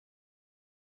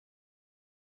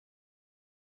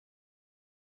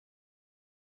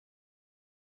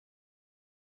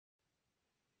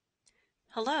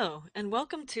Hello, and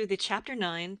welcome to the Chapter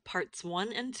 9, Parts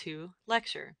 1 and 2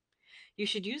 lecture. You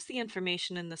should use the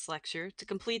information in this lecture to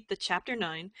complete the Chapter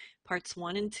 9, Parts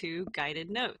 1 and 2 guided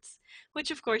notes,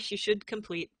 which of course you should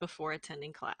complete before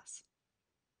attending class.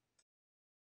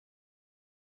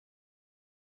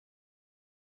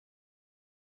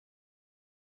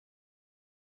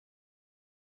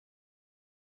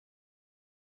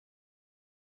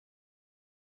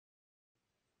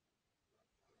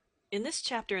 In this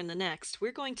chapter and the next,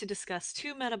 we're going to discuss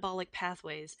two metabolic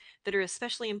pathways that are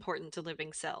especially important to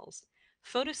living cells: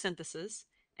 photosynthesis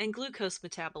and glucose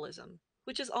metabolism,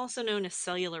 which is also known as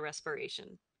cellular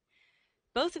respiration.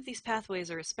 Both of these pathways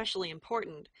are especially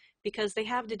important because they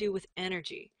have to do with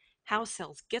energy, how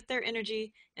cells get their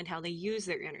energy, and how they use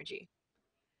their energy.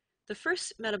 The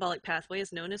first metabolic pathway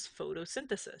is known as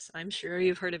photosynthesis. I'm sure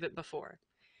you've heard of it before.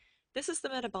 This is the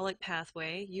metabolic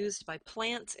pathway used by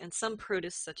plants and some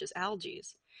protists such as algae,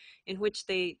 in which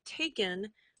they take in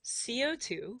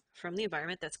CO2 from the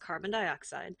environment, that's carbon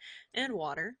dioxide, and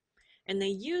water, and they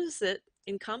use it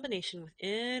in combination with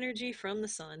energy from the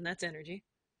sun, that's energy,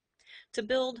 to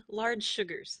build large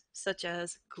sugars such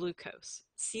as glucose.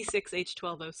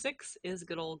 C6H12O6 is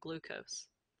good old glucose.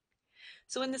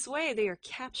 So in this way, they are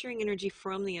capturing energy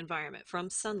from the environment, from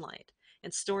sunlight,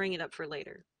 and storing it up for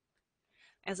later.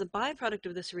 As a byproduct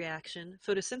of this reaction,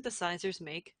 photosynthesizers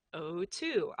make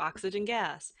O2, oxygen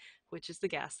gas, which is the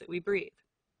gas that we breathe.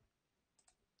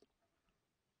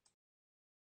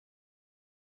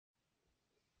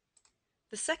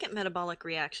 The second metabolic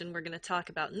reaction we're going to talk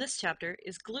about in this chapter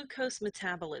is glucose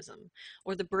metabolism,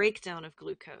 or the breakdown of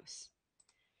glucose.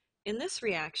 In this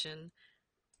reaction,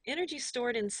 energy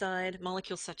stored inside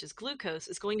molecules such as glucose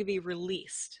is going to be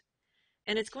released,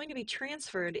 and it's going to be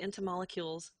transferred into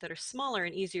molecules that are smaller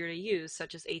and easier to use,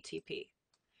 such as ATP.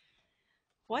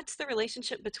 What's the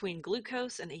relationship between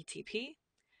glucose and ATP?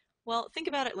 Well, think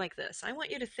about it like this. I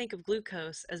want you to think of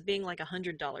glucose as being like a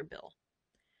 $100 bill.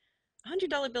 A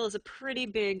 $100 bill is a pretty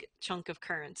big chunk of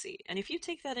currency, and if you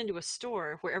take that into a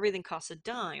store where everything costs a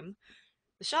dime,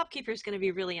 the shopkeeper is going to be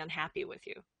really unhappy with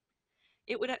you.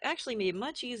 It would actually be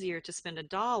much easier to spend a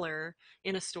dollar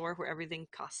in a store where everything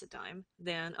costs a dime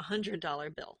than a $100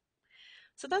 bill.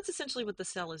 So that's essentially what the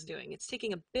cell is doing. It's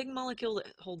taking a big molecule that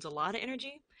holds a lot of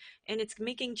energy and it's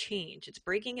making change. It's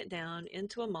breaking it down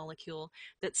into a molecule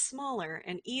that's smaller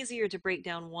and easier to break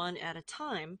down one at a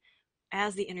time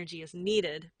as the energy is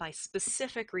needed by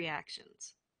specific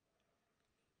reactions.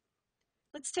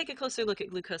 Let's take a closer look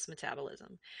at glucose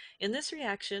metabolism. In this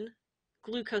reaction,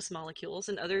 glucose molecules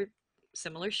and other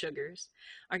similar sugars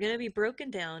are going to be broken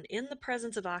down in the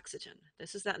presence of oxygen.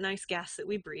 This is that nice gas that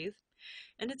we breathe,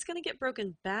 and it's going to get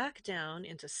broken back down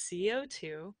into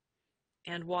CO2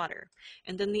 and water.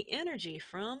 And then the energy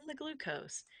from the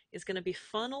glucose is going to be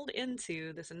funneled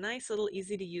into this nice little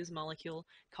easy to use molecule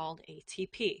called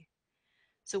ATP.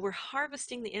 So we're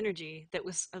harvesting the energy that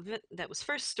was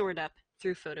first stored up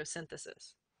through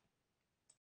photosynthesis.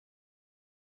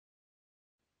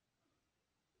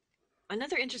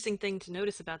 Another interesting thing to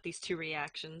notice about these two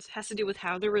reactions has to do with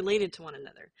how they're related to one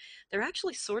another. They're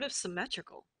actually sort of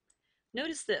symmetrical.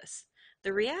 Notice this: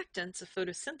 the reactants of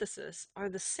photosynthesis are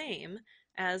the same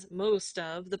as most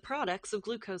of the products of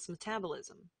glucose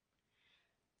metabolism.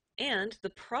 And the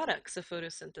products of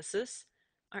photosynthesis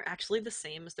are actually the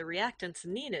same as the reactants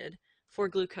needed for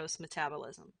glucose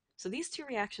metabolism. So these two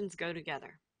reactions go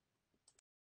together.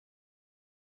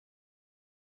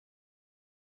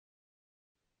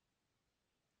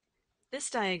 This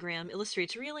diagram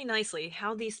illustrates really nicely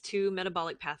how these two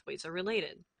metabolic pathways are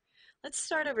related. Let's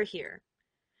start over here.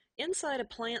 Inside a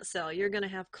plant cell, you're going to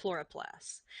have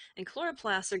chloroplasts. And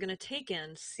chloroplasts are going to take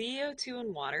in CO2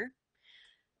 and water,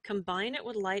 combine it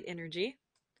with light energy,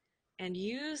 and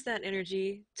use that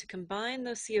energy to combine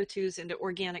those CO2s into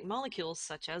organic molecules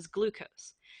such as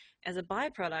glucose. As a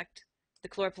byproduct, the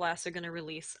chloroplasts are going to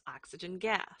release oxygen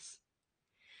gas.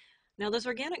 Now, those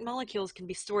organic molecules can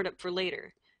be stored up for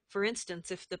later. For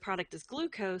instance, if the product is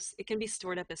glucose, it can be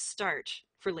stored up as starch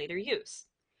for later use.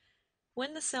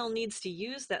 When the cell needs to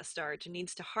use that starch and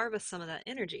needs to harvest some of that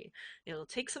energy, it'll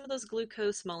take some of those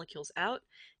glucose molecules out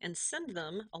and send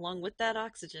them, along with that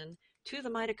oxygen, to the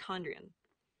mitochondrion.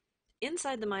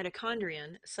 Inside the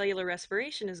mitochondrion, cellular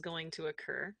respiration is going to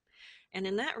occur, and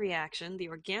in that reaction, the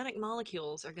organic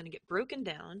molecules are going to get broken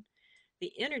down.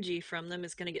 The energy from them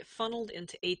is going to get funneled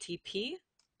into ATP.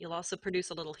 You'll also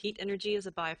produce a little heat energy as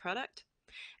a byproduct,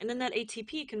 and then that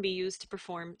ATP can be used to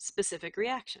perform specific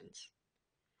reactions.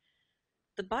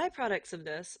 The byproducts of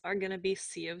this are going to be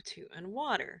CO2 and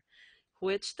water,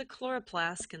 which the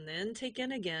chloroplasts can then take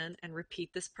in again and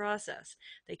repeat this process.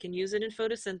 They can use it in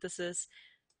photosynthesis,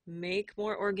 make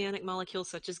more organic molecules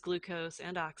such as glucose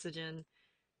and oxygen,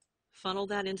 funnel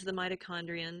that into the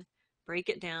mitochondrion, break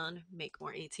it down, make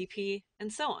more ATP,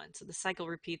 and so on. So the cycle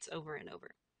repeats over and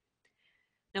over.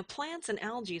 Now, plants and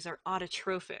algae are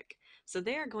autotrophic, so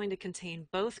they are going to contain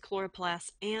both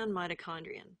chloroplasts and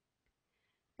mitochondrion.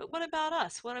 But what about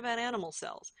us? What about animal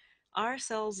cells? Our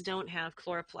cells don't have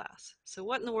chloroplasts, so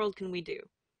what in the world can we do?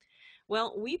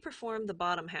 Well, we perform the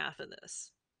bottom half of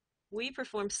this. We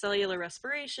perform cellular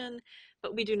respiration,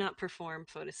 but we do not perform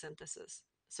photosynthesis.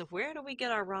 So where do we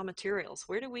get our raw materials?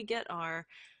 Where do we get our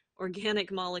organic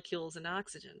molecules and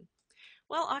oxygen?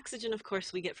 Well, oxygen, of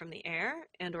course, we get from the air,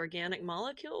 and organic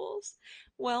molecules,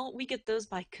 well, we get those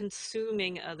by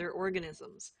consuming other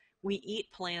organisms. We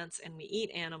eat plants and we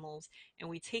eat animals, and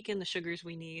we take in the sugars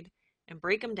we need and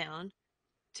break them down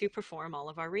to perform all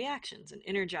of our reactions and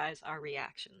energize our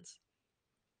reactions.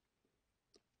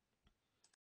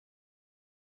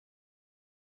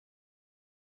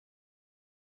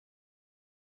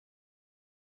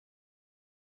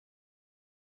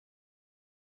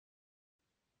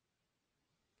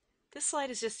 This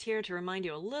slide is just here to remind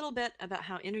you a little bit about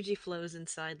how energy flows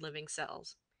inside living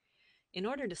cells. In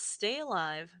order to stay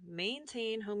alive,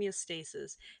 maintain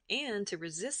homeostasis, and to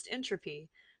resist entropy,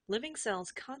 living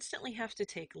cells constantly have to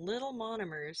take little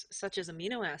monomers, such as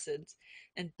amino acids,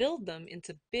 and build them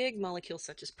into big molecules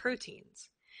such as proteins.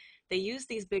 They use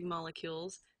these big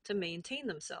molecules to maintain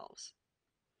themselves.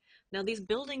 Now, these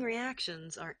building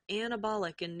reactions are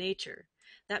anabolic in nature.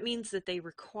 That means that they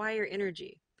require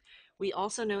energy. We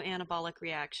also know anabolic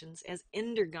reactions as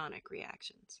endergonic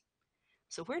reactions.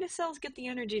 So where do cells get the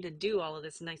energy to do all of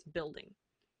this nice building?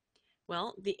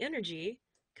 Well, the energy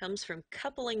comes from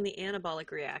coupling the anabolic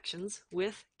reactions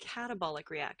with catabolic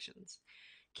reactions.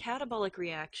 Catabolic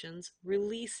reactions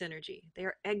release energy. They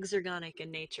are exergonic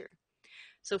in nature.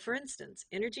 So for instance,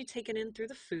 energy taken in through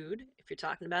the food, if you're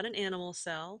talking about an animal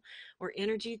cell, or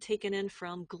energy taken in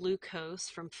from glucose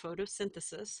from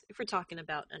photosynthesis, if we're talking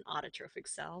about an autotrophic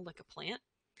cell like a plant,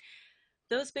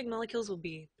 those big molecules will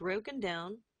be broken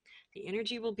down, the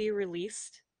energy will be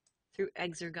released through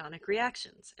exergonic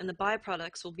reactions, and the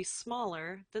byproducts will be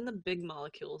smaller than the big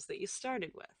molecules that you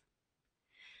started with.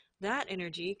 That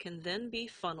energy can then be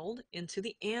funneled into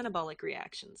the anabolic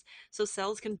reactions, so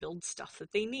cells can build stuff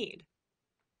that they need.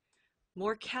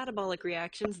 More catabolic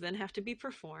reactions then have to be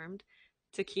performed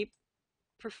to keep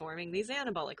performing these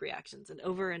anabolic reactions and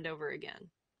over again.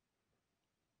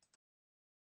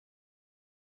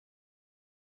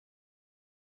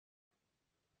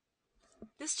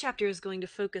 This chapter is going to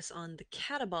focus on the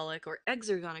catabolic or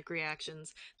exergonic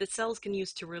reactions that cells can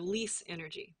use to release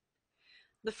energy.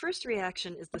 The first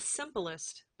reaction is the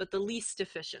simplest but the least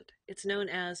efficient. It's known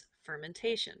as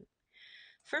fermentation.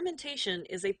 Fermentation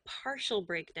is a partial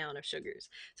breakdown of sugars,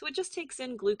 so it just takes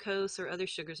in glucose or other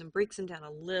sugars and breaks them down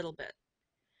a little bit.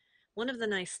 One of the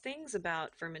nice things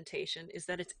about fermentation is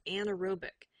that it's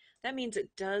anaerobic. That means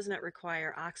it does not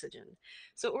require oxygen.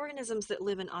 So organisms that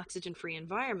live in oxygen-free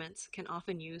environments can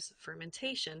often use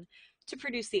fermentation to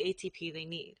produce the ATP they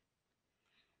need.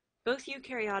 Both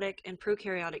eukaryotic and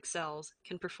prokaryotic cells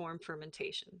can perform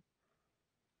fermentation.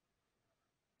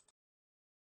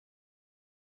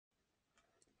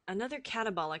 Another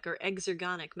catabolic or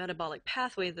exergonic metabolic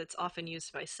pathway that's often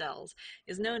used by cells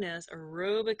is known as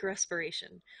aerobic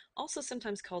respiration, also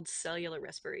sometimes called cellular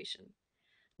respiration.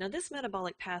 Now, this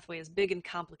metabolic pathway is big and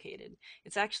complicated.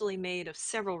 It's actually made of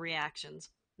several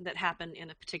reactions that happen in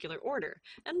a particular order,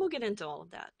 and we'll get into all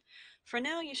of that. For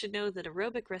now, you should know that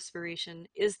aerobic respiration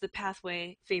is the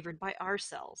pathway favored by our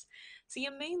cells. So you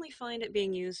mainly find it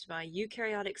being used by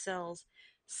eukaryotic cells.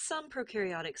 Some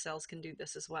prokaryotic cells can do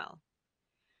this as well.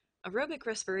 Aerobic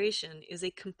respiration is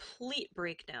a complete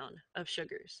breakdown of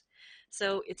sugars.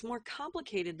 So it's more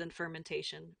complicated than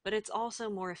fermentation, but it's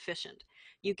also more efficient.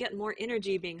 You get more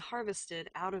energy being harvested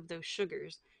out of those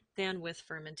sugars than with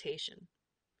fermentation.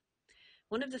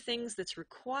 One of the things that's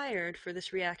required for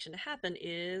this reaction to happen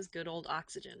is good old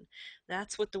oxygen.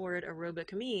 That's what the word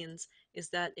aerobic means, is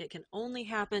that it can only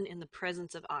happen in the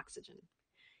presence of oxygen.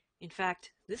 In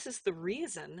fact, this is the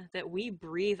reason that we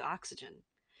breathe oxygen.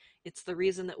 It's the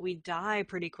reason that we die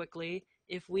pretty quickly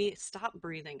if we stop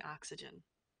breathing oxygen.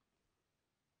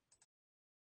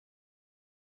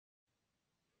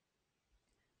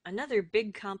 Another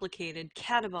big complicated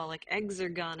catabolic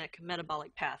exergonic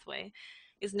metabolic pathway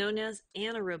is known as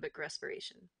anaerobic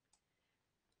respiration.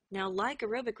 Now, like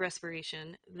aerobic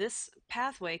respiration, this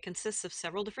pathway consists of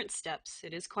several different steps.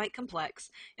 It is quite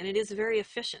complex, and it is very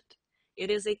efficient.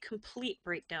 It is a complete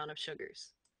breakdown of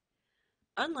sugars.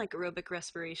 Unlike aerobic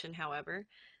respiration, however,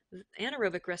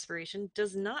 anaerobic respiration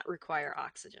does not require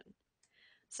oxygen.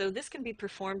 So this can be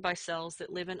performed by cells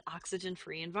that live in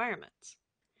oxygen-free environments.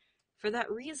 For that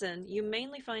reason, you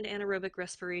mainly find anaerobic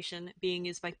respiration being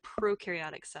used by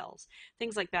prokaryotic cells,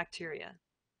 things like bacteria.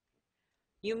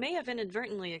 You may have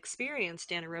inadvertently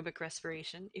experienced anaerobic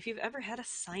respiration if you've ever had a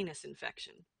sinus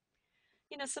infection.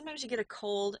 Sometimes you get a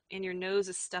cold and your nose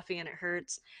is stuffy and it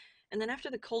hurts, and then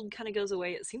after the cold kind of goes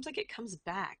away, it seems like it comes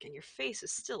back and your face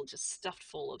is still just stuffed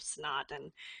full of snot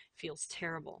and feels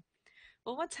terrible.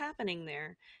 Well, what's happening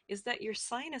there is that your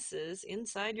sinuses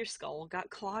inside your skull got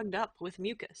clogged up with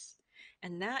mucus,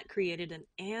 and that created an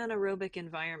anaerobic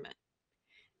environment.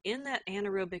 In that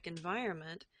anaerobic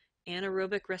environment,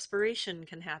 anaerobic respiration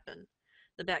can happen.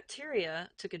 The bacteria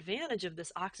took advantage of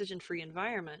this oxygen-free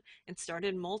environment and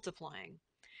started multiplying.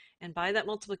 And by that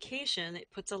multiplication,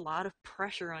 it puts a lot of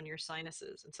pressure on your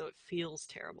sinuses, and so it feels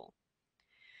terrible.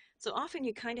 So often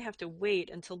you kind of have to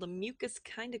wait until the mucus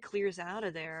kind of clears out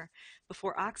of there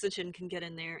before oxygen can get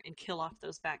in there and kill off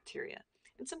those bacteria.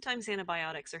 And sometimes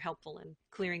antibiotics are helpful in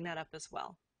clearing that up as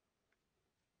well.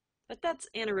 But that's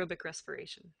anaerobic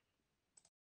respiration.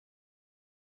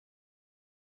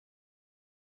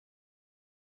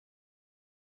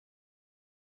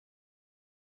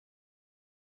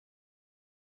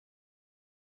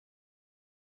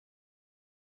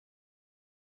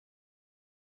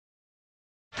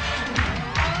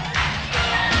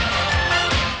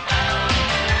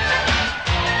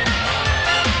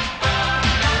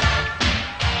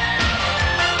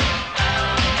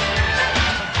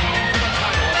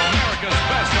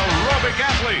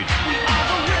 Athletes. We are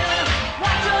the winners,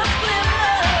 watch us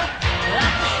glimmer.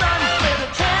 Like the sun, we're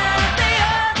the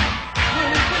champions.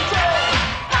 We're in control,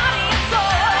 body and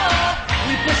soul.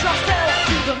 We push ourselves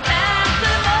to the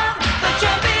maximum. The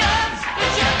champions, the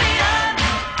champions.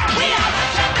 We are the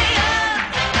champions.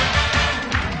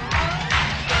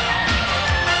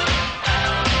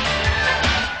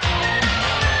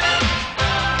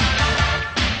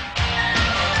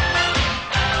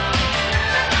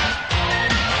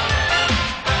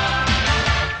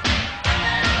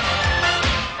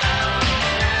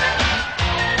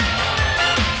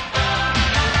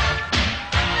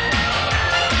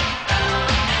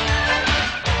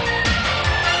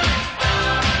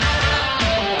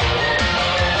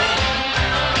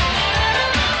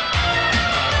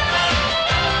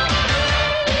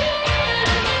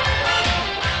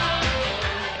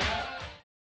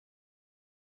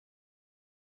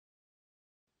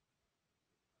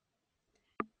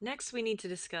 Next, we need to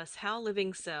discuss how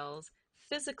living cells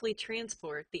physically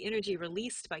transport the energy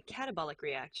released by catabolic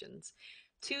reactions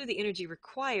to the energy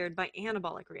required by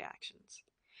anabolic reactions.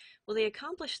 Well, they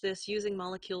accomplish this using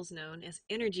molecules known as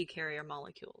energy carrier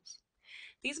molecules.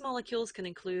 These molecules can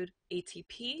include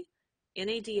ATP,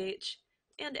 NADH,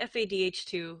 and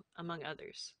FADH2, among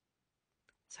others.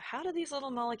 So how do these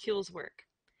little molecules work?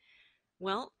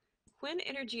 Well, when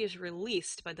energy is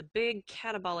released by the big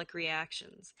catabolic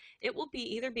reactions, it will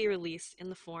either be released in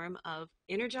the form of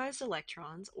energized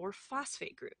electrons or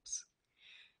phosphate groups.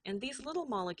 And these little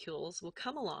molecules will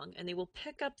come along and they will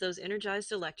pick up those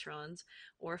energized electrons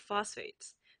or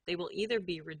phosphates. They will either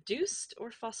be reduced or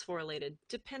phosphorylated,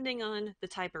 depending on the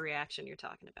type of reaction you're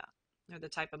talking about, or the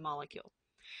type of molecule.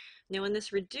 Now, in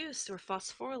this reduced or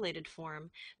phosphorylated form,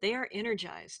 they are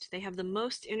energized. They have the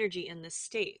most energy in this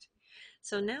state.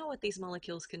 So now what these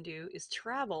molecules can do is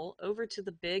travel over to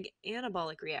the big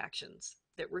anabolic reactions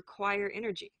that require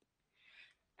energy.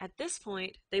 At this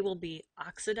point, they will be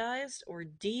oxidized or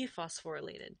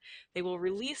dephosphorylated. They will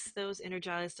release those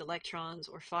energized electrons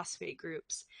or phosphate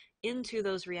groups into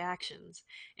those reactions,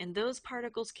 and those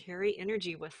particles carry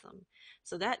energy with them.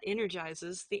 So that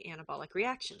energizes the anabolic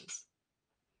reactions.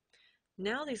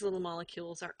 Now these little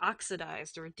molecules are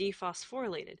oxidized or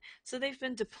dephosphorylated, so they've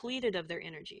been depleted of their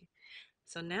energy.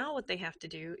 So now what they have to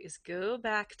do is go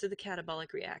back to the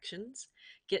catabolic reactions,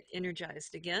 get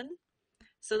energized again,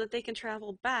 so that they can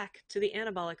travel back to the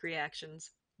anabolic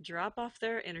reactions, drop off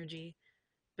their energy,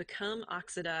 become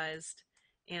oxidized,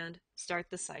 and start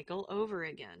the cycle over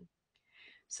again.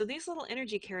 So these little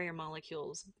energy carrier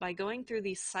molecules, by going through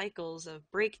these cycles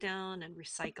of breakdown and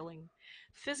recycling,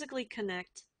 physically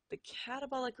connect the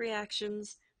catabolic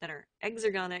reactions that are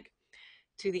exergonic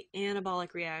to the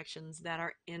anabolic reactions that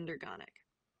are endergonic.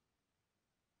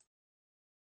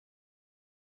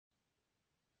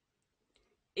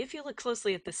 If you look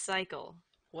closely at this cycle,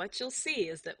 what you'll see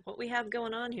is that what we have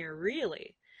going on here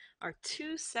really are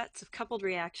two sets of coupled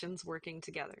reactions working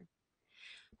together.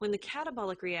 When the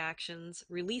catabolic reactions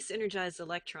release energized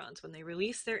electrons, when they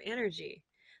release their energy,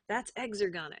 that's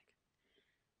exergonic.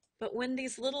 But when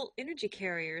these little energy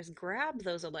carriers grab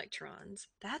those electrons,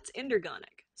 that's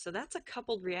endergonic. So that's a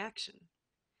coupled reaction.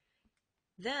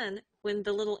 Then, when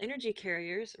the little energy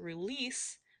carriers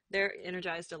release their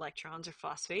energized electrons or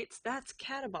phosphates, that's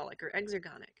catabolic or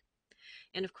exergonic.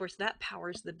 And of course, that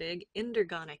powers the big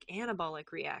endergonic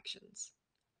anabolic reactions.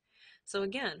 So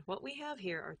again, what we have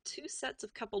here are two sets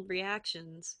of coupled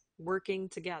reactions working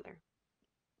together.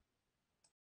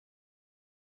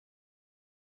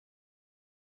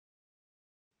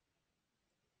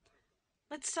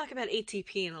 Let's talk about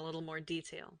ATP in a little more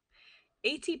detail.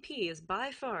 ATP is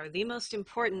by far the most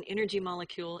important energy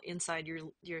molecule inside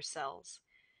your cells.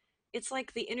 It's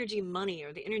like the energy money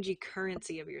or the energy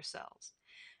currency of your cells.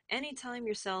 Anytime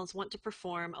your cells want to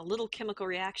perform a little chemical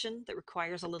reaction that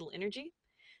requires a little energy,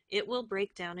 it will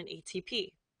break down an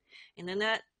ATP. And then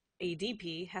that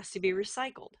ADP has to be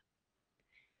recycled.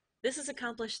 This is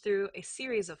accomplished through a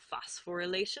series of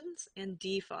phosphorylations and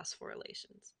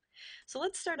dephosphorylations. So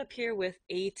let's start up here with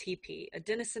ATP,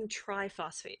 adenosine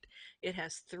triphosphate. It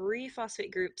has 3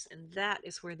 phosphate groups, and that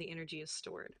is where the energy is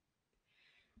stored.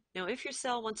 Now, if your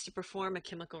cell wants to perform a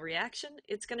chemical reaction,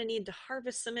 it's going to need to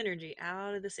harvest some energy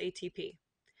out of this ATP.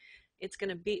 It's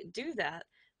going to do that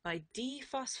by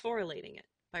dephosphorylating it,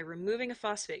 by removing a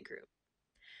phosphate group.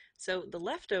 So the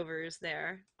leftovers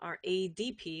there are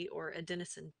ADP, or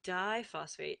adenosine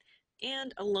diphosphate,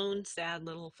 and a lone sad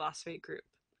little phosphate group.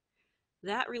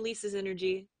 That releases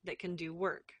energy that can do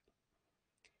work.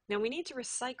 Now we need to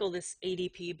recycle this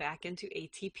ADP back into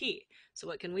ATP. So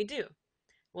what can we do?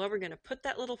 Well, we're going to put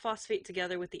that little phosphate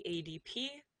together with the ADP,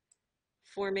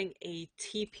 forming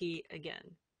ATP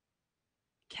again,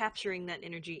 capturing that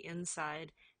energy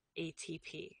inside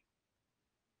ATP.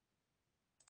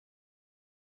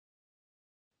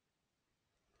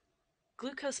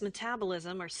 Glucose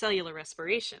metabolism, or cellular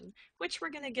respiration, which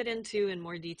we're going to get into in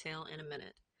more detail in a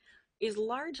minute, is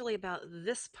largely about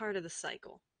this part of the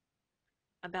cycle,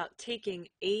 about taking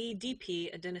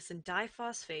ADP, adenosine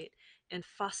diphosphate, and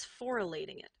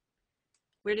phosphorylating it.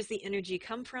 Where does the energy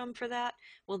come from for that?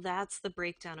 Well, that's the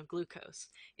breakdown of glucose.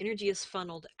 Energy is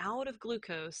funneled out of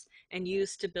glucose and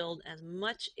used to build as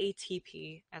much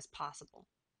ATP as possible.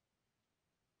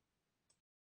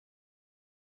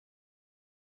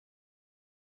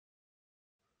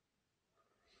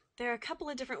 There are a couple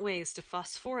of different ways to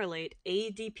phosphorylate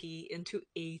ADP into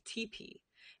ATP.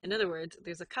 In other words,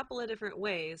 there's a couple of different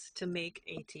ways to make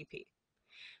ATP.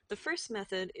 The first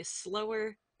method is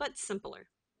slower but simpler,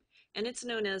 and it's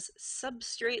known as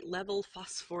substrate level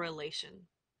phosphorylation.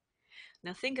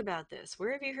 Now think about this.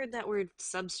 Where have you heard that word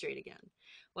substrate again?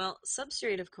 Well,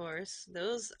 substrate, of course,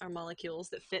 those are molecules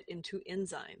that fit into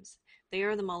enzymes. They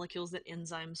are the molecules that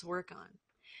enzymes work on.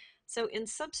 So in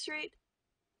substrate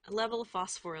level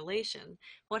phosphorylation,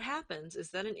 what happens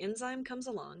is that an enzyme comes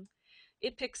along,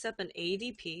 it picks up an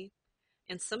ADP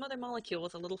and some other molecule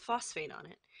with a little phosphate on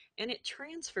it, and it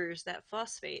transfers that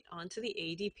phosphate onto the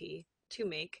ADP to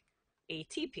make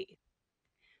ATP.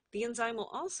 The enzyme will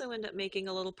also end up making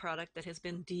a little product that has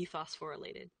been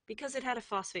dephosphorylated because it had a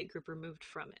phosphate group removed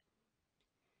from it.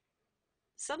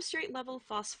 Substrate level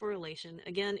phosphorylation,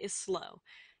 again, is slow.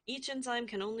 Each enzyme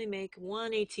can only make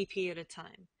one ATP at a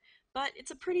time, but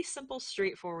it's a pretty simple,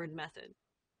 straightforward method.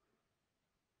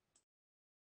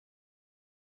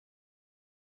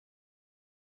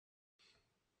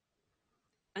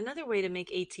 Another way to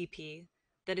make ATP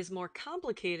that is more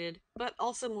complicated but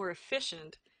also more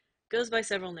efficient goes by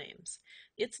several names.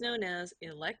 It's known as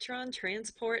electron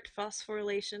transport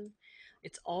phosphorylation.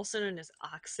 It's also known as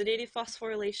oxidative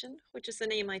phosphorylation, which is the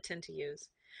name I tend to use,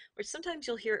 or sometimes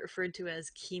you'll hear it referred to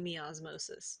as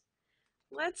chemiosmosis.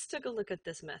 Let's take a look at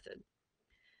this method.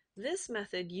 This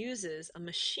method uses a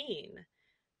machine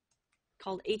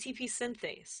called ATP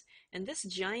synthase, and this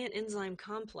giant enzyme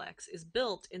complex is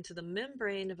built into the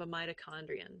membrane of a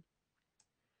mitochondrion.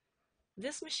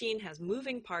 This machine has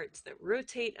moving parts that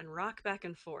rotate and rock back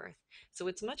and forth, so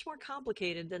it's much more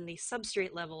complicated than the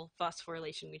substrate level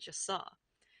phosphorylation we just saw.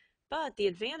 But the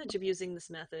advantage of using this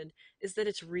method is that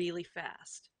it's really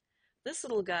fast. This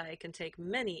little guy can take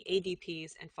many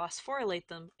ADPs and phosphorylate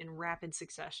them in rapid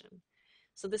succession.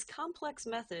 So this complex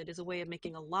method is a way of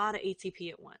making a lot of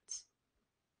ATP at once.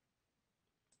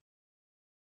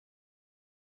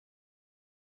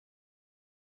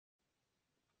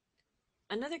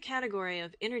 Another category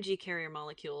of energy carrier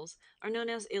molecules are known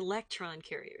as electron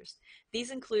carriers. These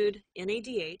include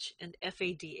NADH and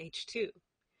FADH2.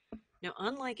 Now,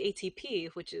 unlike ATP,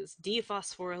 which is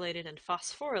dephosphorylated and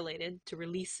phosphorylated to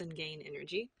release and gain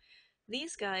energy,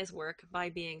 these guys work by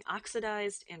being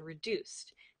oxidized and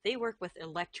reduced. They work with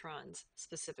electrons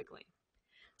specifically.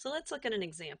 So let's look at an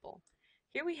example.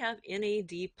 Here we have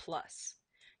NAD+.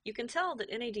 You can tell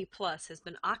that NAD+ has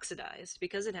been oxidized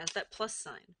because it has that plus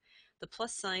sign. The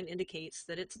plus sign indicates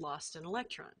that it's lost an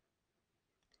electron.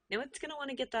 Now it's going to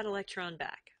want to get that electron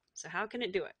back. So how can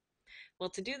it do it? Well,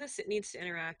 to do this, it needs to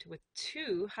interact with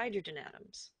two hydrogen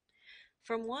atoms.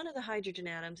 From one of the hydrogen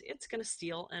atoms, it's going to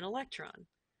steal an electron.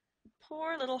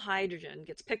 Poor little hydrogen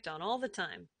gets picked on all the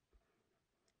time.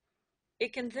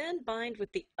 It can then bind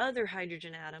with the other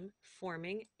hydrogen atom,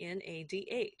 forming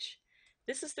NADH.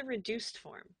 This is the reduced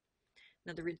form.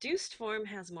 Now, the reduced form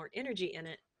has more energy in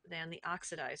it than the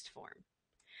oxidized form.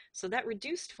 So that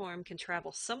reduced form can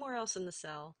travel somewhere else in the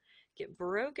cell, get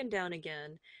broken down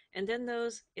again, and then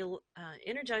those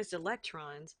energized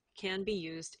electrons can be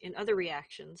used in other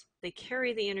reactions. They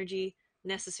carry the energy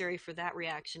necessary for that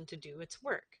reaction to do its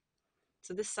work.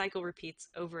 So this cycle repeats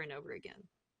over and over again.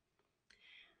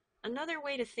 Another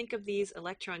way to think of these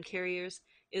electron carriers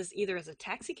is either as a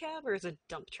taxicab or as a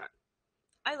dump truck.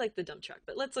 I like the dump truck,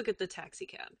 but let's look at the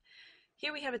taxicab.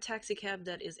 Here we have a taxicab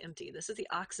that is empty. This is the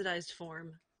oxidized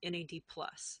form, NAD+.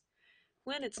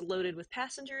 When it's loaded with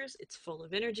passengers, it's full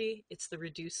of energy, it's the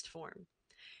reduced form.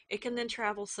 It can then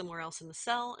travel somewhere else in the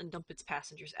cell and dump its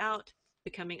passengers out,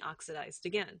 becoming oxidized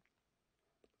again.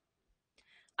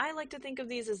 I like to think of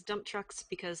these as dump trucks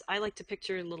because I like to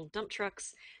picture little dump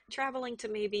trucks traveling to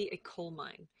maybe a coal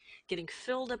mine, getting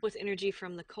filled up with energy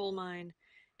from the coal mine,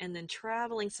 and then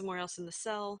traveling somewhere else in the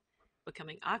cell,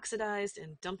 becoming oxidized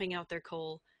and dumping out their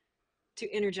coal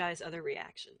to energize other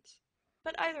reactions.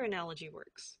 But either analogy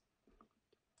works.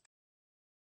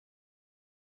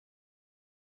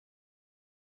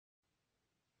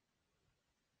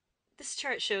 This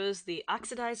chart shows the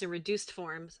oxidized and reduced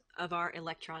forms of our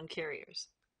electron carriers.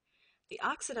 The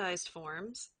oxidized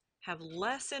forms have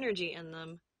less energy in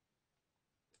them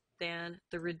than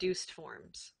the reduced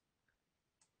forms.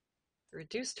 The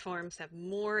reduced forms have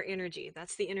more energy.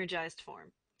 That's the energized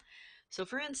form. So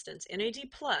for instance, NAD+,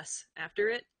 after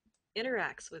it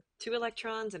interacts with two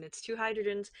electrons and its two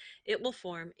hydrogens, it will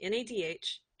form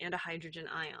NADH and a hydrogen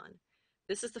ion.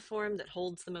 This is the form that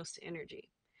holds the most energy.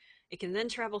 It can then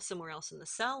travel somewhere else in the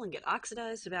cell and get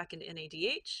oxidized back into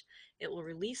NADH. It will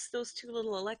release those two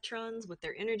little electrons with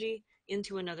their energy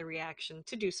into another reaction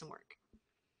to do some work.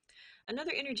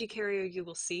 Another energy carrier you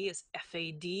will see is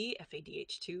FAD,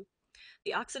 FADH2.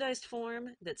 The oxidized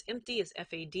form that's empty is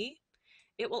FAD.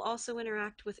 It will also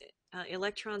interact with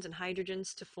electrons and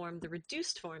hydrogens to form the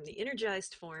reduced form, the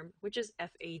energized form, which is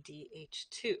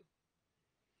FADH2.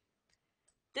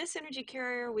 This energy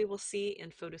carrier we will see in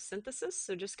photosynthesis,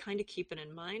 so just kind of keep it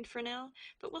in mind for now,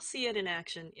 but we'll see it in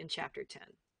action in Chapter 10.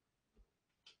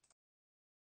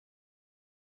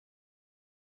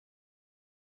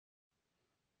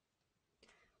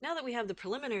 Now that we have the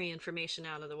preliminary information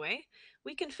out of the way,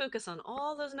 we can focus on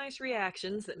all those nice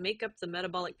reactions that make up the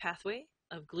metabolic pathway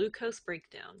of glucose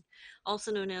breakdown,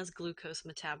 also known as glucose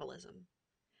metabolism.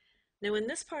 Now in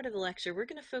this part of the lecture, we're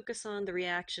going to focus on the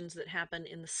reactions that happen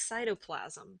in the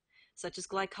cytoplasm, such as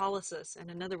glycolysis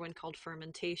and another one called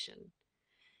fermentation.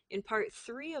 In part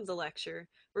 3 of the lecture,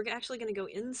 we're actually going to go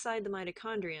inside the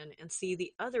mitochondrion and see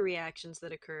the other reactions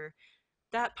that occur.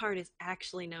 That part is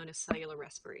actually known as cellular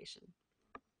respiration.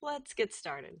 Let's get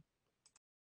started.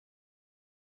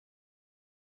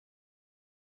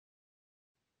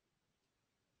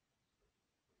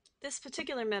 This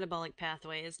particular metabolic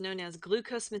pathway is known as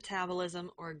glucose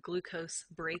metabolism or glucose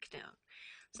breakdown.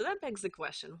 So that begs the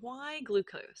question, why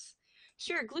glucose?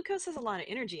 Sure, glucose has a lot of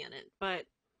energy in it, but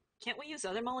can't we use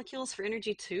other molecules for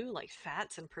energy too, like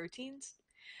fats and proteins?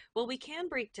 Well, we can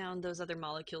break down those other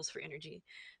molecules for energy,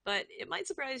 but it might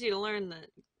surprise you to learn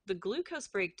that the glucose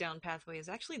breakdown pathway is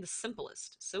actually the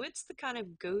simplest, so it's the kind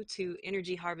of go-to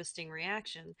energy harvesting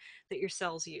reaction that your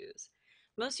cells use.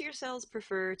 Most of your cells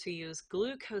prefer to use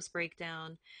glucose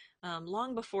breakdown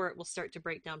long before it will start to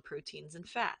break down proteins and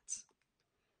fats.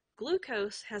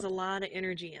 Glucose has a lot of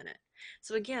energy in it.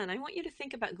 So again, I want you to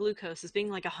think about glucose as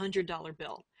being like a $100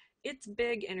 bill. It's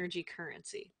big energy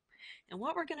currency. And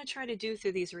what we're going to try to do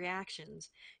through these reactions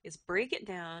is break it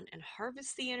down and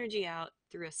harvest the energy out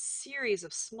through a series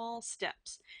of small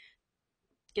steps,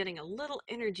 getting a little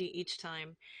energy each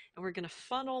time, and we're going to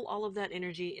funnel all of that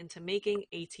energy into making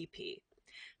ATP.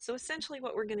 So essentially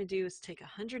what we're going to do is take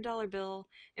a $100 bill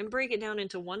and break it down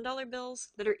into $1 bills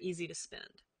that are easy to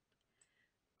spend.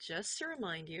 Just to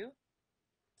remind you,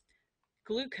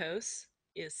 glucose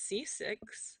is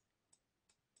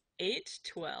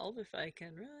C6H12, if I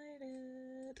can write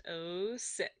it,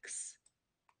 O6.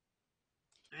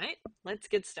 All right, let's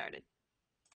get started.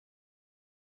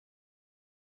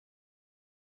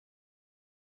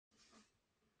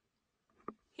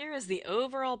 Here is the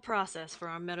overall process for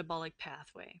our metabolic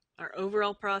pathway, our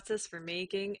overall process for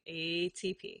making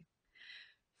ATP.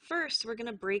 First, we're going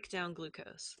to break down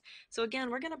glucose. So again,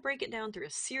 we're going to break it down through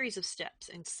a series of steps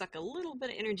and suck a little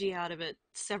bit of energy out of it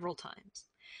several times.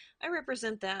 I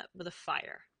represent that with a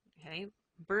fire. Okay?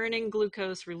 Burning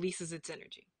glucose releases its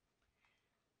energy.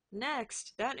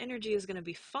 Next, that energy is going to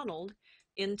be funneled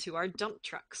into our dump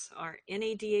trucks, our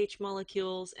NADH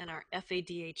molecules and our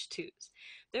FADH2s.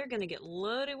 They're going to get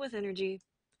loaded with energy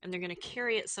and they're going to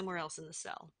carry it somewhere else in the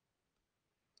cell.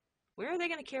 Where are they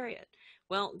going to carry it?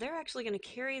 Well, they're actually going to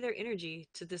carry their energy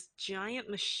to this giant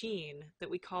machine that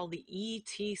we call the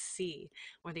ETC,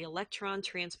 or the electron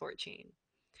transport chain.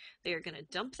 They are going to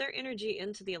dump their energy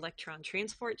into the electron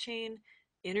transport chain,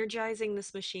 energizing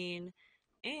this machine,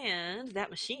 and that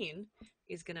machine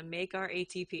is going to make our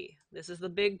ATP. This is the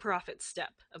big profit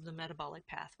step of the metabolic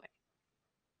pathway.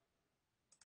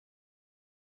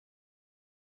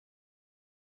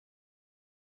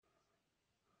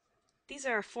 These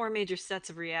are our four major sets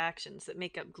of reactions that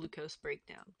make up glucose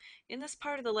breakdown. In this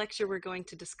part of the lecture, we're going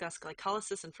to discuss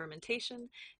glycolysis and fermentation,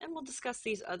 and we'll discuss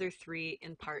these other three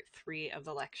in part 3 of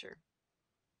the lecture.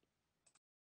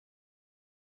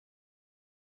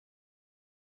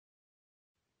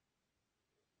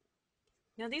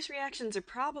 Now, these reactions are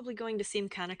probably going to seem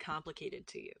kind of complicated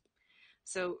to you.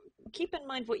 So keep in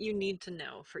mind what you need to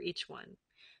know for each one.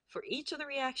 For each of the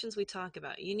reactions we talk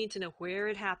about, you need to know where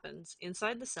it happens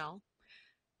inside the cell.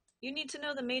 You need to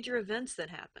know the major events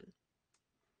that happen.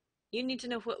 You need to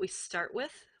know what we start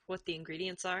with, what the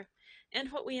ingredients are,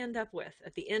 and what we end up with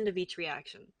at the end of each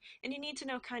reaction. And you need to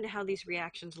know kind of how these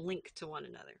reactions link to one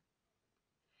another.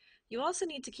 You also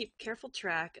need to keep careful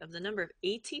track of the number of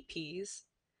ATPs,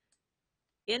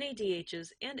 NADHs,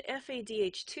 and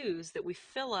FADH2s that we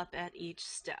fill up at each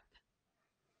step.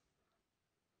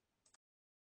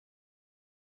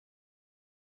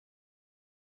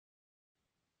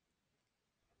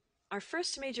 Our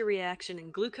first major reaction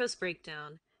in glucose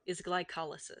breakdown is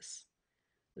glycolysis.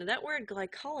 Now that word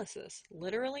glycolysis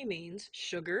literally means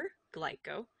sugar,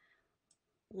 glyco,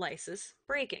 lysis,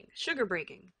 breaking, sugar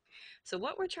breaking. So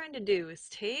what we're trying to do is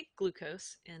take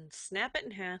glucose and snap it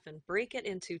in half and break it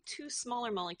into two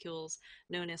smaller molecules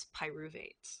known as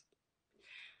pyruvates.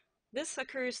 This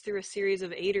occurs through a series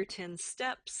of 8 or 10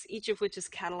 steps, each of which is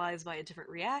catalyzed by a different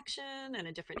reaction and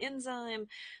a different enzyme.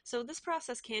 So this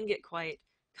process can get quite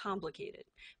complicated,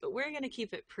 but we're going to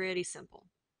keep it pretty simple.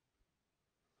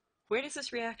 Where does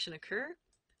this reaction occur?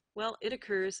 Well, it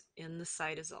occurs in the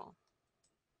cytosol.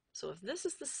 So if this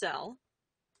is the cell,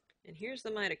 and here's the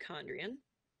mitochondrion,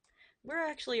 we're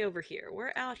actually over here.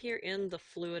 We're out here in the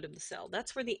fluid of the cell.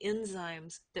 That's where the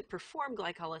enzymes that perform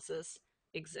glycolysis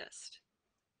exist.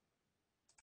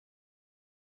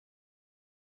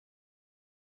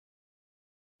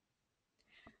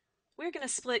 We're going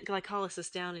to split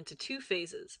glycolysis down into two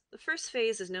phases. The first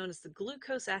phase is known as the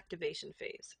glucose activation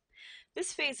phase.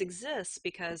 This phase exists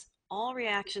because all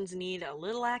reactions need a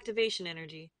little activation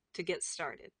energy to get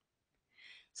started.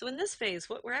 So in this phase,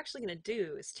 what we're actually going to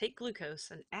do is take glucose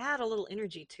and add a little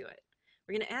energy to it.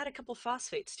 We're going to add a couple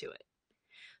phosphates to it.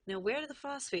 Now, where do the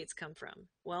phosphates come from?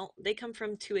 Well, they come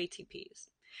from 2 ATPs.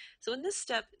 So in this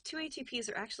step, 2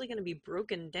 ATPs are actually going to be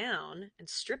broken down and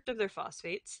stripped of their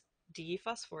phosphates,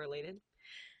 dephosphorylated,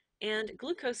 and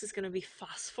glucose is going to be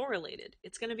phosphorylated.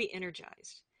 It's going to be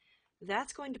energized.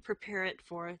 That's going to prepare it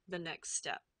for the next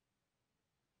step.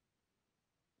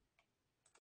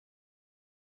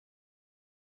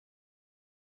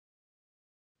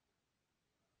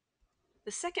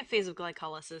 The second phase of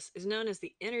glycolysis is known as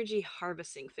the energy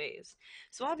harvesting phase.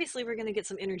 So obviously we're going to get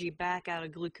some energy back out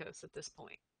of glucose at this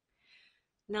point.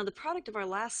 Now the product of our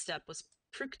last step was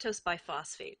fructose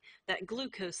biphosphate, that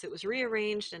glucose that was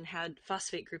rearranged and had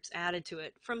phosphate groups added to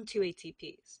it from 2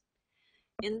 ATPs.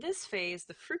 In this phase,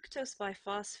 the fructose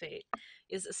biphosphate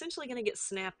is essentially going to get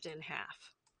snapped in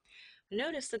half.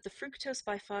 Notice that the fructose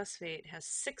biphosphate has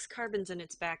 6 carbons in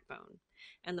its backbone,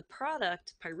 and the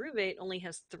product, pyruvate, only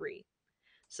has 3.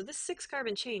 So this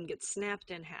 6-carbon chain gets snapped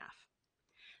in half.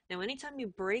 Now, anytime you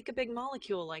break a big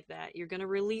molecule like that, you're going to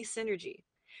release energy.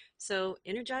 So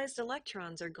energized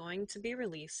electrons are going to be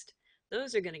released.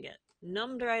 Those are going to get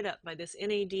numbed right up by this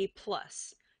NAD+.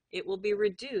 It will be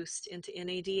reduced into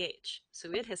NADH.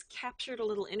 So it has captured a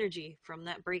little energy from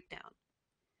that breakdown.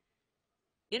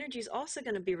 Energy is also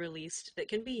going to be released that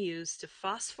can be used to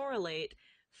phosphorylate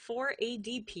 4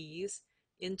 ADPs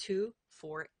into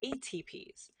 4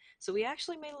 ATPs. So we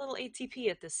actually made a little ATP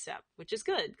at this step, which is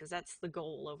good because that's the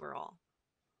goal overall.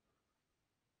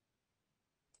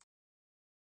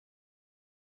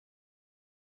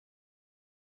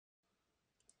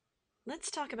 Let's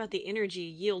talk about the energy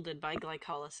yielded by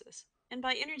glycolysis. And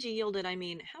by energy yielded, I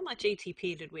mean how much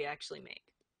ATP did we actually make?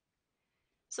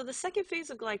 So the second phase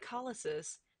of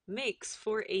glycolysis makes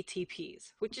 4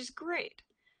 ATPs, which is great.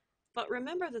 But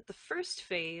remember that the first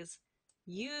phase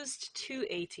used 2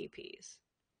 ATPs.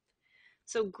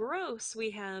 So gross,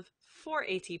 we have 4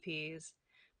 ATPs,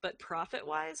 but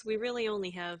profit-wise, we really only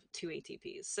have 2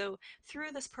 ATPs. So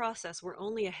through this process, we're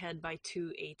only ahead by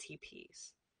 2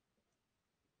 ATPs.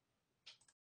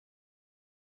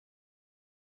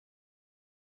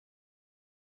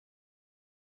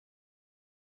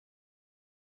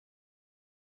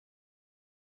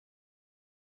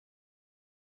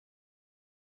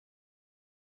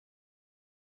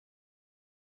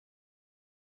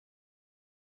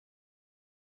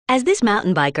 As this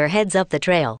mountain biker heads up the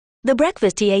trail, the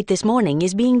breakfast he ate this morning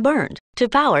is being burned to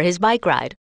power his bike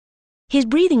ride. His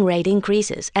breathing rate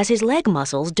increases as his leg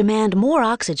muscles demand more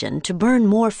oxygen to burn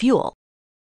more fuel.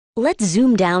 Let's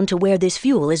zoom down to where this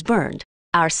fuel is burned,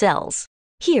 our cells.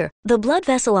 Here, the blood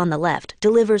vessel on the left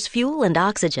delivers fuel and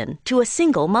oxygen to a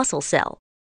single muscle cell.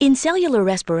 In cellular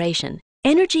respiration,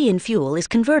 energy in fuel is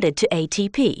converted to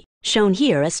ATP, shown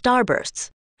here as starbursts.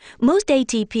 Most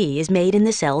ATP is made in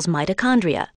the cell's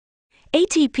mitochondria.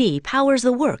 ATP powers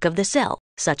the work of the cell,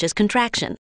 such as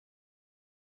contraction.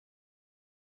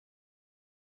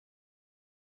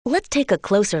 Let's take a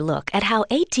closer look at how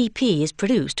ATP is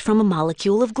produced from a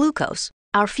molecule of glucose,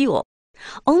 our fuel.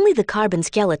 Only the carbon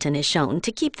skeleton is shown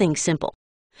to keep things simple.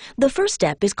 The first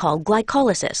step is called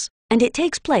glycolysis, and it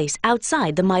takes place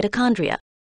outside the mitochondria.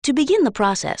 To begin the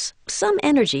process, some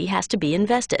energy has to be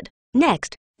invested.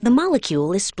 Next, the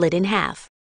molecule is split in half.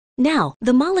 Now,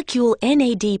 the molecule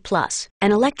NAD+,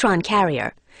 an electron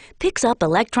carrier, picks up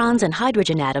electrons and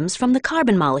hydrogen atoms from the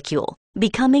carbon molecule,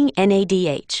 becoming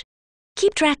NADH.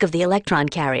 Keep track of the electron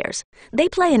carriers. They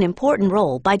play an important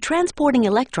role by transporting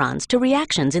electrons to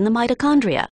reactions in the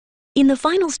mitochondria. In the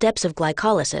final steps of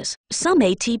glycolysis, some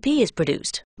ATP is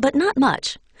produced, but not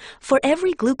much. For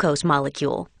every glucose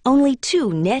molecule, only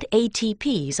 2 net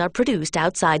ATPs are produced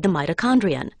outside the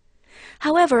mitochondrion.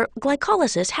 However,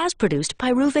 glycolysis has produced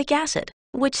pyruvic acid,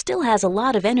 which still has a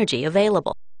lot of energy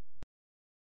available.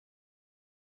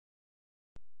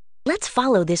 Let's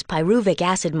follow this pyruvic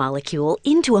acid molecule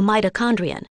into a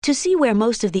mitochondrion to see where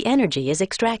most of the energy is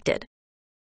extracted.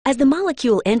 As the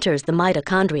molecule enters the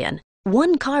mitochondrion,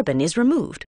 1 carbon is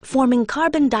removed, forming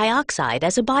carbon dioxide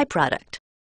as a byproduct.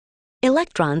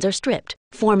 Electrons are stripped,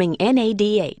 forming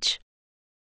NADH.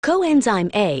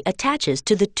 Coenzyme A attaches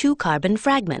to the 2-carbon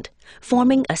fragment,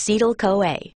 forming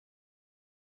acetyl-CoA.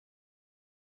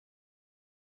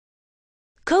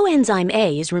 Coenzyme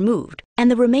A is removed,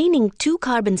 and the remaining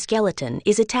 2-carbon skeleton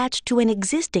is attached to an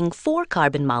existing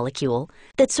 4-carbon molecule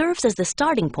that serves as the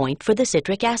starting point for the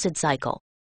citric acid cycle.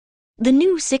 The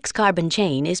new 6-carbon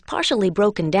chain is partially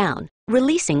broken down,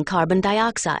 releasing carbon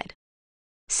dioxide.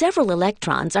 Several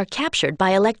electrons are captured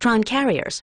by electron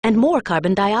carriers, and more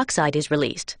carbon dioxide is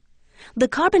released. The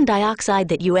carbon dioxide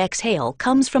that you exhale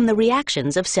comes from the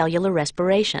reactions of cellular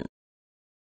respiration.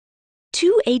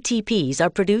 2 ATPs are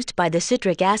produced by the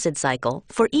citric acid cycle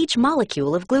for each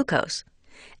molecule of glucose.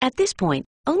 At this point,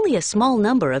 only a small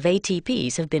number of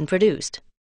ATPs have been produced.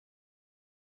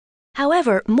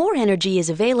 However, more energy is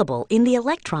available in the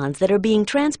electrons that are being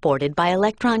transported by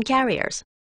electron carriers.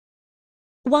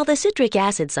 While the citric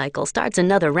acid cycle starts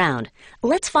another round,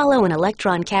 let's follow an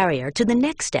electron carrier to the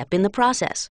next step in the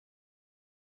process.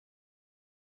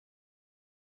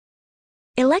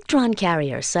 Electron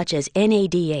carriers such as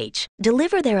NADH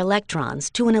deliver their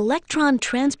electrons to an electron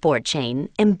transport chain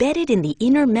embedded in the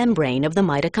inner membrane of the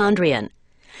mitochondrion.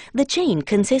 The chain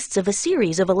consists of a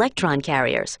series of electron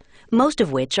carriers, most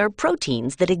of which are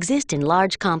proteins that exist in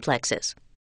large complexes.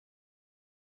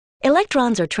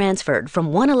 Electrons are transferred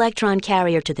from one electron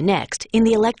carrier to the next in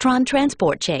the electron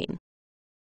transport chain.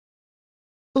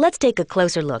 Let's take a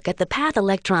closer look at the path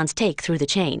electrons take through the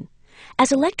chain.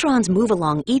 As electrons move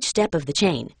along each step of the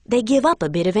chain, they give up a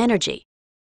bit of energy.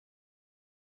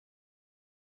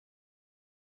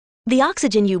 The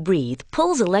oxygen you breathe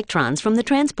pulls electrons from the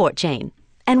transport chain,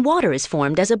 and water is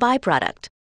formed as a byproduct.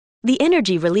 The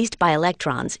energy released by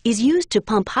electrons is used to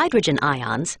pump hydrogen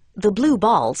ions, the blue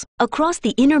balls, across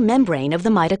the inner membrane of the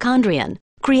mitochondrion,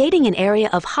 creating an area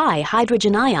of high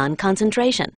hydrogen ion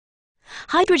concentration.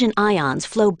 Hydrogen ions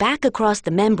flow back across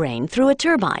the membrane through a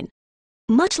turbine.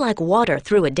 Much like water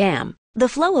through a dam, the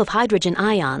flow of hydrogen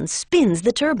ions spins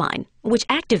the turbine, which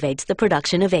activates the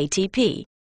production of ATP.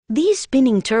 These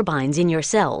spinning turbines in your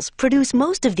cells produce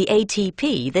most of the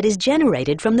ATP that is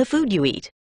generated from the food you eat.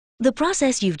 The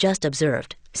process you've just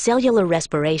observed Cellular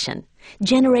respiration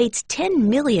generates 10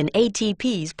 million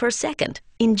ATPs per second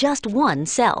in just one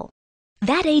cell.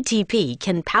 That ATP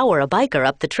can power a biker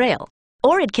up the trail,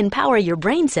 or it can power your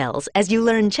brain cells as you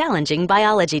learn challenging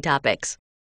biology topics.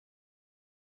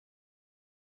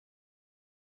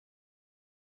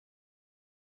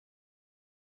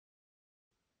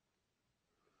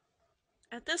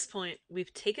 At this point,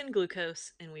 we've taken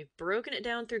glucose and we've broken it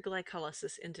down through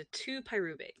glycolysis into two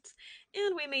pyruvates,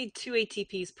 and we made 2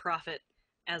 ATPs profit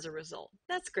as a result.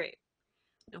 That's great.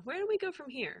 Now, where do we go from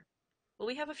here? Well,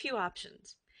 we have a few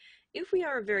options. If we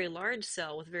are a very large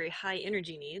cell with very high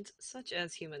energy needs, such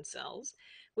as human cells,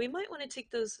 we might want to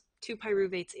take those 2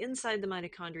 pyruvates inside the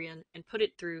mitochondrion and put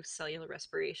it through cellular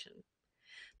respiration.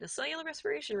 Now, cellular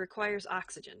respiration requires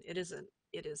oxygen. It is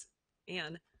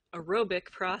an aerobic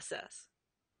process,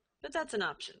 but that's an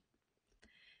option.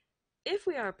 If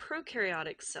we are a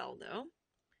prokaryotic cell, though,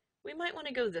 we might want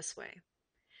to go this way.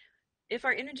 If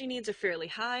our energy needs are fairly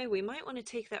high, we might want to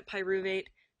take that pyruvate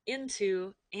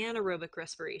into anaerobic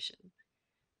respiration.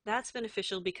 That's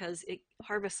beneficial because it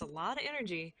harvests a lot of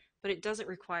energy, but it doesn't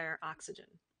require oxygen.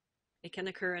 It can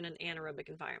occur in an anaerobic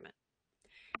environment.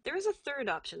 There is a third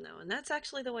option, though, and that's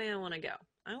actually the way I want to go.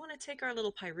 I want to take our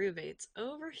little pyruvates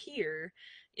over here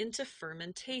into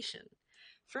fermentation.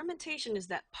 Fermentation is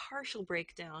that partial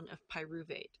breakdown of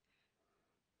pyruvate.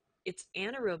 It's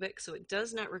anaerobic, so it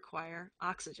does not require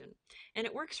oxygen, and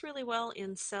it works really well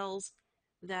in cells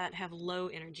that have low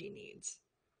energy needs.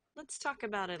 Let's talk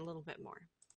about it a little bit more.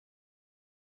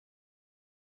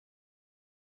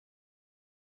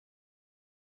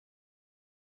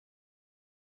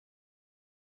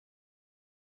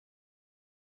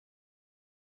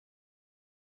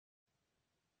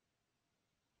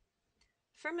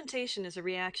 Fermentation is a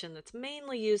reaction that's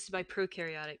mainly used by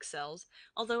prokaryotic cells,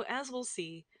 although as we'll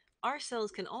see, our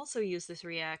cells can also use this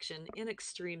reaction in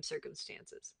extreme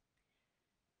circumstances.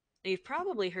 Now, you've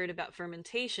probably heard about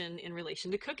fermentation in relation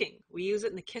to cooking. We use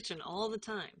it in the kitchen all the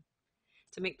time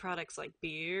to make products like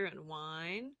beer and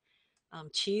wine,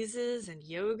 cheeses and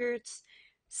yogurts,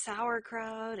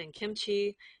 sauerkraut and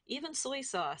kimchi. Even soy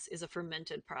sauce is a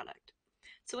fermented product.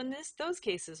 So in those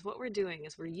cases, what we're doing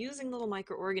is we're using little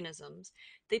microorganisms.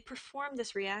 They perform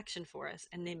this reaction for us,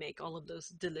 and they make all of those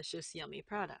delicious, yummy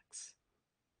products.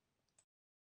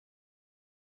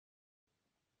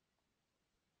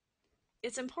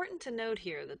 It's important to note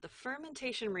here that the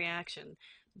fermentation reaction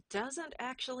doesn't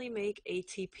actually make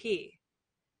ATP.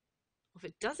 If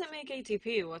it doesn't make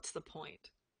ATP, what's the point?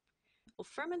 Well,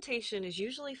 fermentation is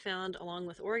usually found along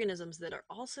with organisms that are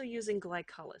also using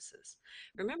glycolysis.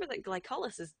 Remember that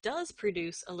glycolysis does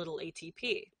produce a little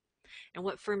ATP. And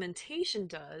what fermentation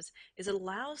does is it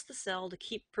allows the cell to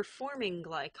keep performing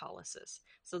glycolysis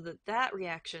so that that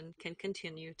reaction can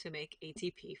continue to make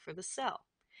ATP for the cell.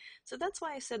 So that's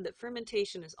why I said that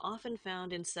fermentation is often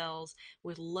found in cells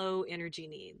with low energy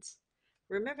needs.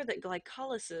 Remember that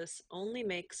glycolysis only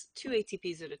makes 2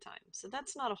 ATPs at a time, so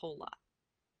that's not a whole lot.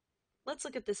 Let's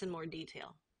look at this in more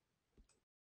detail.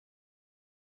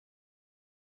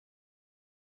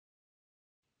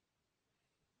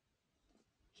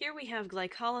 Here we have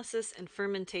glycolysis and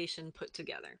fermentation put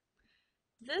together.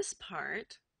 This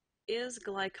part is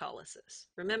glycolysis.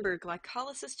 Remember,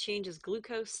 glycolysis changes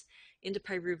glucose into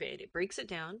pyruvate. It breaks it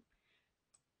down.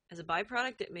 As a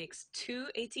byproduct, it makes 2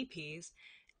 ATPs,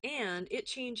 and it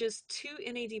changes 2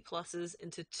 NAD pluses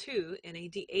into 2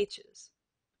 NADHs.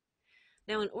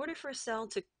 Now, in order for a cell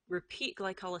to repeat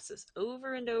glycolysis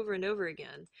over and over and over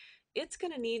again, it's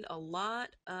going to need a lot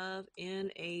of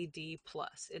NAD+.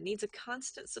 It needs a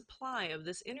constant supply of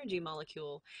this energy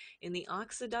molecule in the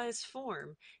oxidized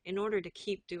form in order to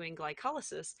keep doing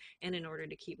glycolysis and in order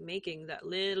to keep making that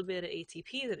little bit of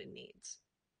ATP that it needs.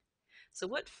 So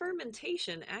what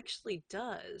fermentation actually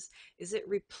does is it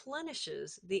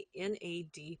replenishes the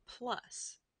NAD+.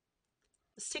 Let's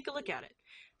take a look at it.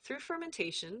 Through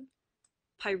fermentation,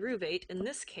 pyruvate, in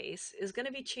this case, is going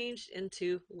to be changed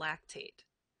into lactate.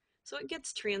 So it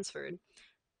gets transferred.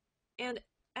 And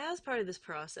as part of this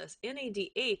process,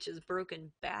 NADH is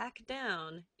broken back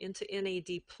down into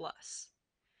NAD+.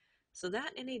 So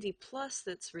that NAD+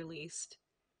 that's released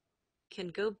can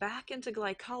go back into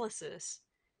glycolysis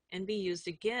and be used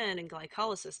again in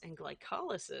glycolysis, and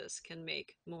glycolysis can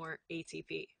make more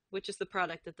ATP, which is the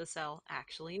product that the cell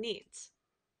actually needs.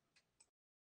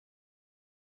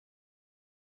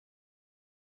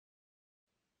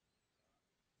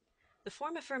 The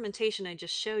form of fermentation I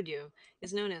just showed you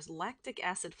is known as lactic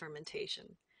acid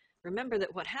fermentation. Remember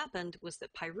that what happened was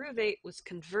that pyruvate was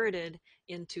converted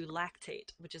into lactate,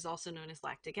 which is also known as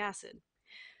lactic acid.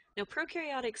 Now,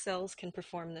 prokaryotic cells can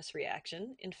perform this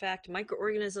reaction. In fact,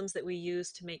 microorganisms that we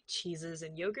use to make cheeses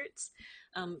and yogurts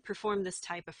perform this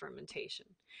type of fermentation.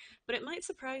 But it might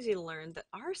surprise you to learn that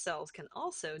our cells can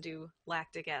also do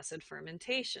lactic acid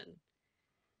fermentation,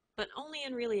 but only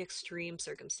in really extreme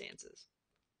circumstances.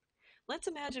 Let's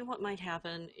imagine what might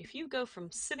happen if you go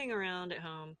from sitting around at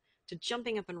home to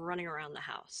jumping up and running around the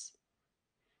house.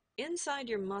 Inside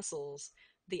your muscles,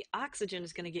 the oxygen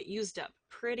is going to get used up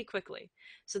pretty quickly.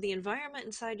 So the environment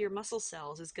inside your muscle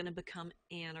cells is going to become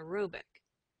anaerobic.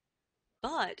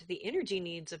 But the energy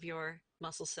needs of your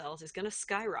muscle cells is going to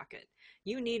skyrocket.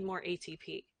 You need more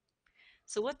ATP.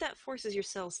 So what that forces your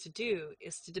cells to do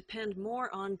is to depend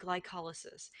more on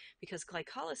glycolysis, because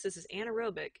glycolysis is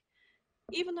anaerobic.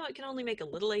 Even though it can only make a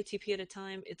little ATP at a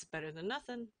time, it's better than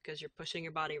nothing because you're pushing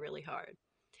your body really hard.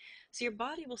 So your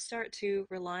body will start to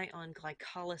rely on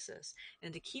glycolysis.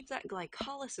 And to keep that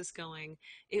glycolysis going,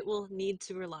 it will need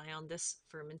to rely on this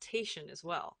fermentation as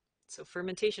well. So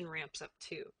fermentation ramps up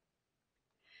too.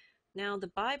 Now,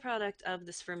 the byproduct of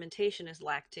this fermentation is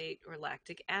lactate or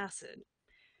lactic acid.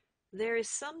 There is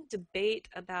some debate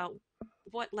about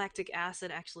what lactic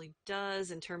acid actually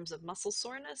does in terms of muscle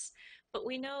soreness, but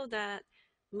we know that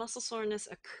muscle soreness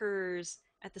occurs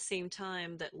at the same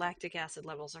time that lactic acid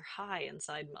levels are high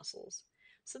inside muscles.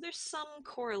 So there's some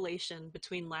correlation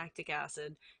between lactic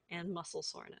acid and muscle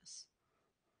soreness.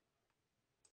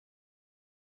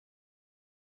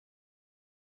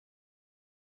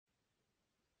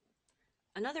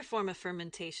 Another form of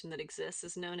fermentation that exists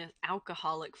is known as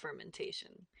alcoholic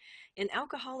fermentation. In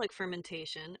alcoholic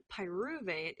fermentation,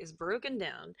 pyruvate is broken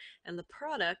down and the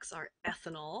products are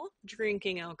ethanol,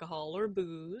 drinking alcohol or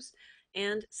booze,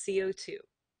 and CO2.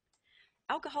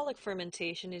 Alcoholic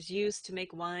fermentation is used to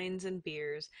make wines and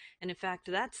beers, and in fact,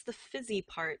 that's the fizzy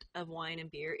part of wine and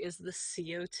beer is the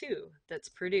CO2 that's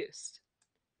produced.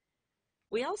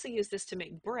 We also use this to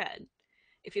make bread.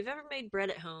 If you've ever made bread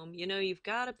at home, you know you've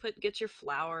got to get your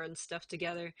flour and stuff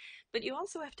together, but you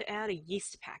also have to add a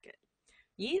yeast packet.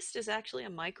 Yeast is actually a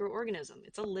microorganism.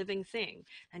 It's a living thing,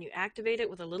 and you activate it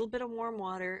with a little bit of warm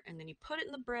water, and then you put it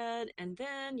in the bread, and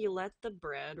then you let the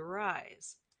bread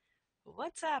rise.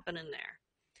 What's happening there?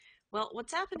 Well,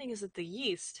 what's happening is that the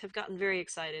yeast have gotten very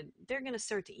excited. They're going to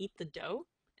start to eat the dough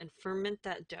and ferment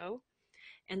that dough,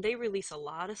 and they release a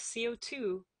lot of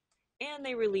CO2 and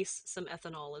they release some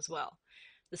ethanol as well.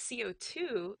 The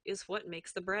CO2 is what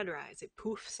makes the bread rise. It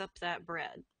poofs up that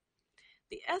bread.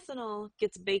 The ethanol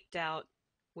gets baked out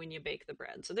when you bake the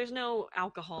bread. So there's no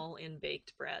alcohol in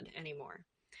baked bread anymore.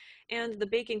 And the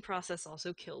baking process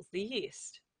also kills the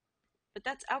yeast. But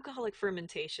that's alcoholic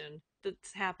fermentation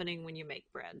that's happening when you make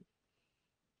bread.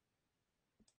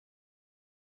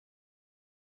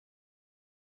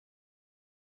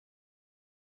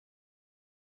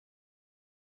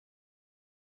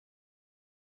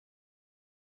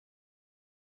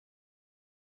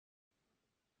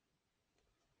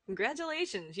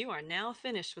 Congratulations, you are now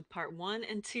finished with part 1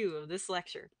 and 2 of this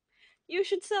lecture. You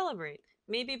should celebrate,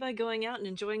 maybe by going out and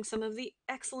enjoying some of the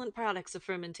excellent products of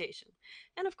fermentation.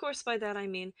 And of course, by that I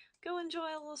mean go enjoy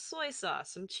a little soy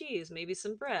sauce, some cheese, maybe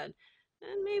some bread,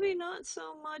 and maybe not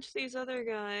so much these other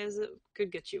guys that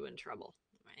could get you in trouble.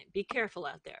 Right? Be careful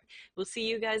out there. We'll see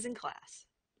you guys in class.